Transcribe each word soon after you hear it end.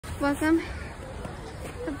welcome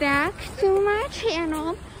back to my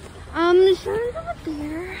channel. The sun's up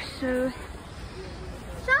there, so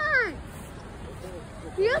Sean,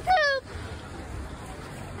 YouTube.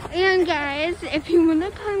 And guys, if you want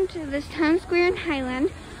to come to this Times Square in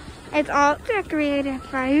Highland, it's all decorated.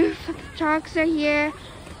 Fire trucks are here,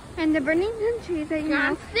 and the Burlington trees are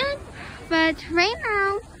here. But right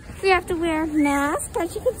now, we have to wear masks,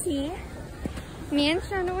 as you can see. Me and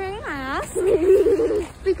Sean are wearing masks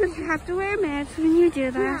because you have to wear a mask when you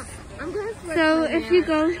do this. So if you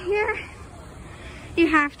go here, you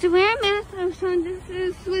have to wear a mask. So Sean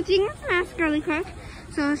is switching his mask really quick.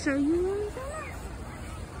 So I'll show you where he's at.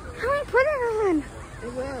 How do I put it on?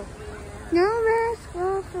 It will. No mask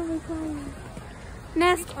also required.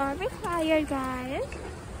 Masks are required, guys.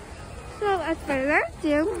 So as further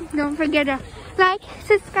ado, don't forget to like,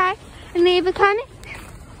 subscribe, and leave a comment.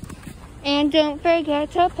 And don't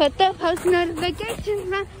forget to put the post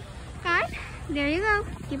notifications on. Guys, there you go.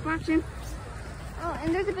 Keep watching. Oh,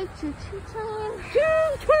 and there's a big choo-choo train.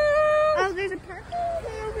 Choo-choo! Oh, there's a parking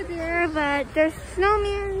way over there, but there's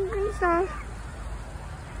snowmen and stuff.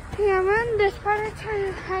 Yeah, we're in this part of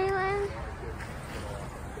Highland.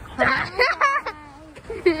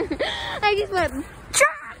 I just went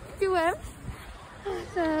to him.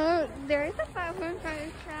 So there's a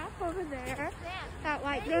 515 trap over there. That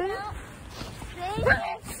white dude.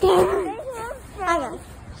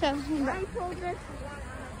 So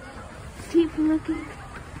keep looking.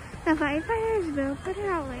 The firefighters will put it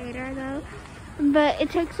out later though, but it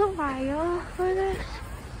takes a while for this.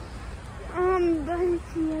 But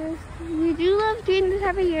yes, we do love doing this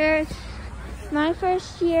every year. It's my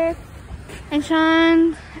first year, and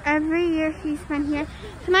Sean, every year he's been here.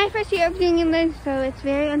 It's my first year of doing this, so it's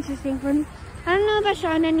very interesting for me. I don't know about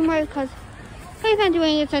Sean anymore because he's been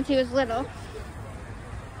doing it since he was little.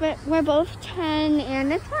 But we're both 10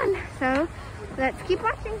 and it's fun, so let's keep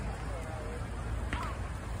watching.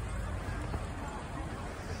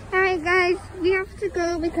 Alright guys, we have to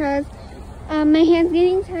go because my hand's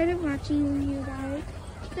getting tired of watching you guys.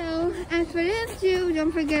 So as for this,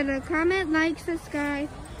 don't forget to comment, like, subscribe,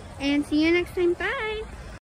 and see you next time. Bye!